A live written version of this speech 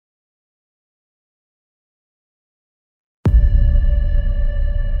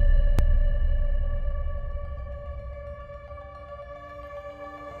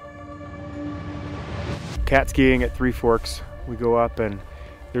cat skiing at Three Forks. We go up and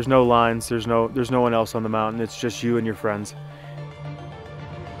there's no lines, there's no one else on the mountain. It's just you and your friends.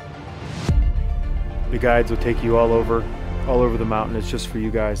 The guides will take you all over the mountain. It's just for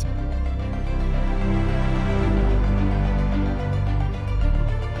you guys.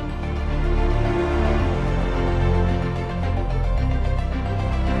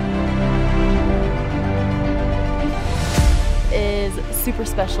 Is super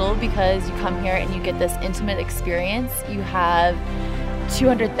special because you come here and you get this intimate experience. You have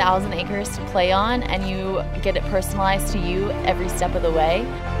 200,000 acres to play on and you get it personalized to you every step of the way.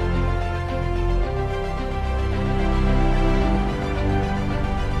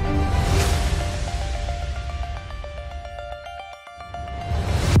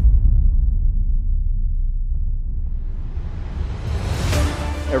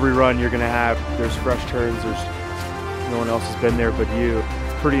 Every run you're gonna have, there's fresh turns, no one else has been there but you.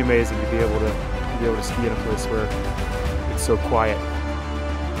 It's pretty amazing to be able to ski in a place where it's so quiet.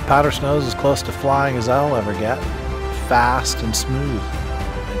 Powder snow is as close to flying as I'll ever get. Fast and smooth.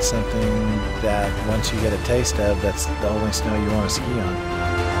 It's something that once you get a taste of, that's the only snow you want to ski on.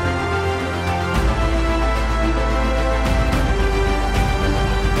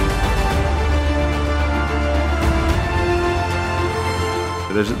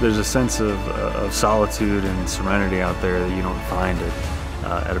 There's a sense of solitude and serenity out there that you don't find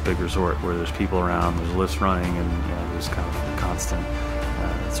at a big resort where there's people around, there's lifts running, and there's kind of constant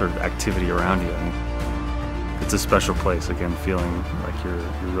sort of activity around you. I mean, it's a special place, again, feeling like you're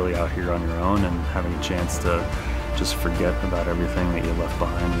really out here on your own and having a chance to just forget about everything that you left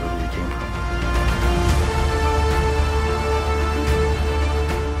behind wherever you came from.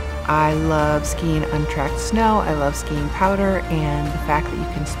 I love skiing untracked snow, I love skiing powder, and the fact that you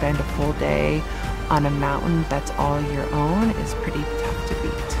can spend a full day on a mountain that's all your own is pretty tough to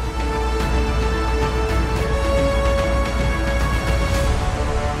beat.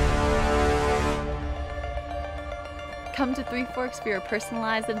 Come to Three Forks for your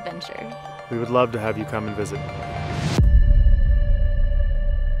personalized adventure. We would love to have you come and visit.